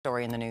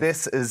story in the news.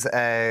 This is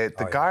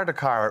the Garda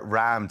car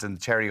rammed in the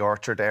Cherry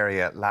Orchard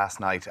area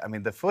last night. I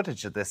mean, the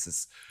footage of this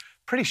is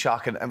pretty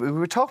shocking. I mean, we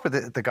were talking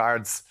with the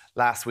guards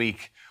last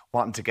week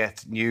wanting to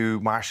get new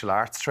martial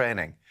arts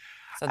training.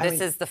 So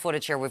this is the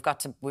footage here. We've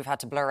had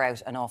to blur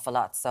out an awful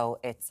lot. So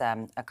it's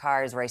a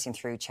car is racing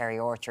through Cherry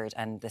Orchard,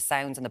 and the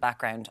sounds in the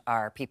background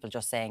are people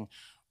just saying,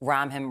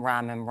 "Ram him,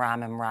 ram him,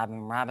 ram him, ram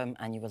him, ram him,"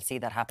 and you will see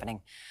that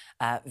happening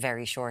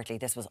very shortly.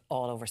 This was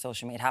all over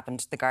social media. It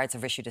happened. The guards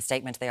have issued a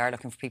statement. They are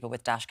looking for people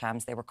with dash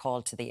cams. They were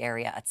called to the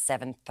area at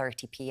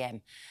 7:30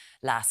 p.m.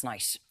 last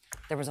night.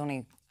 There was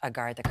only a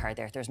Garda car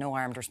there. There's no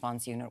armed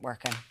response unit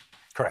working.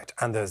 Correct.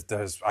 And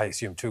there's I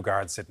assume, two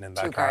guards sitting in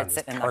that car. And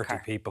there's 30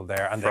 people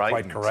there, and they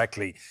quite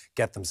correctly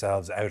get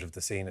themselves out of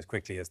the scene as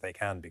quickly as they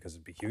can because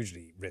it'd be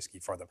hugely risky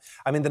for them.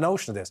 I mean, the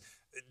notion of this,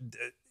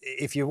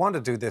 if you want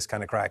to do this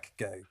kind of crack,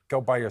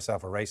 go buy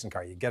yourself a racing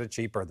car. You get it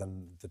cheaper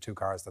than the two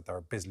cars that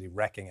they're busily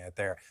wrecking out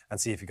there,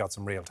 and see if you got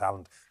some real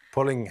talent.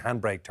 Pulling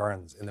handbrake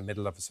turns in the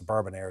middle of a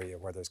suburban area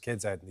where there's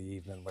kids out in the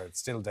evening, where it's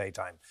still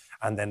daytime,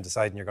 and then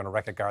deciding you're going to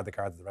wreck the car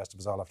that the rest of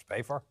us all have to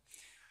pay for.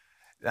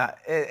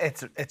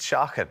 It's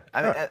shocking.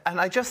 I mean,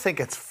 and I just think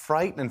it's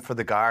frightening for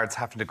the guards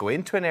having to go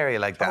into an area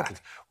like that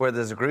where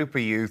there's a group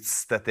of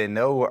youths that they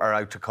know are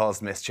out to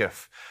cause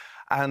mischief.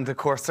 And, of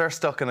course, they're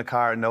stuck in a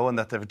car knowing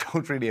that they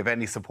don't really have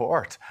any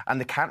support and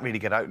they can't really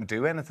get out and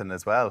do anything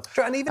as well.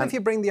 Sure, and even if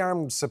you bring the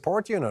armed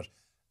support unit,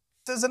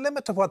 there's a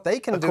limit to what they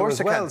can do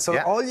as well. So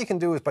all you can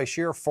do is by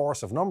sheer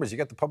force of numbers. You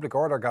get the public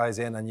order guys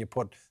in and you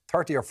put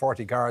 30 or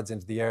 40 guards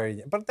into the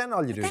area. But then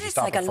all you do is you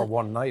stop it for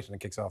one night and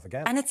it kicks off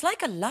again. And it's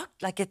like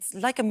it's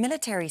like a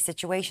military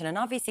situation. And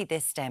obviously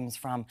this stems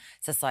from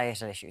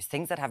societal issues,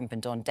 things that haven't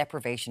been done,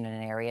 deprivation in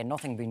an area,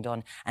 nothing being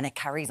done. And it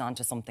carries on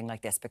to something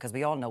like this because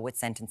we all know with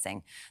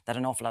sentencing that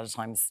an awful lot of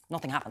times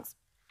nothing happens.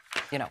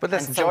 You know, but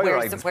listen,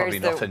 Joyride is probably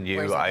nothing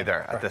new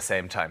either at the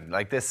same time.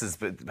 Like, this has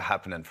been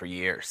happening for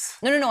years.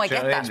 No, I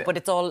get that, but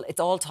it's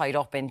all tied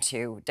up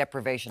into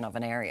deprivation of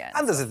an area.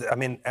 And there's, I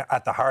mean,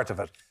 at the heart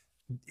of it,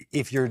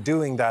 if you're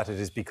doing that, it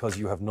is because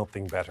you have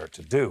nothing better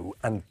to do,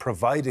 and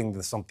providing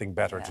there's something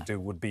better to do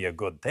would be a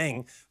good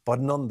thing. But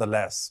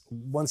nonetheless,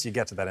 once you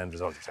get to that end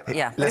result, but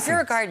if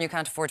you're a guard and you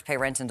can't afford to pay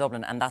rent in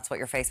Dublin and that's what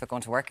you're faced with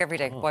going to work every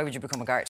day, why would you become a guard?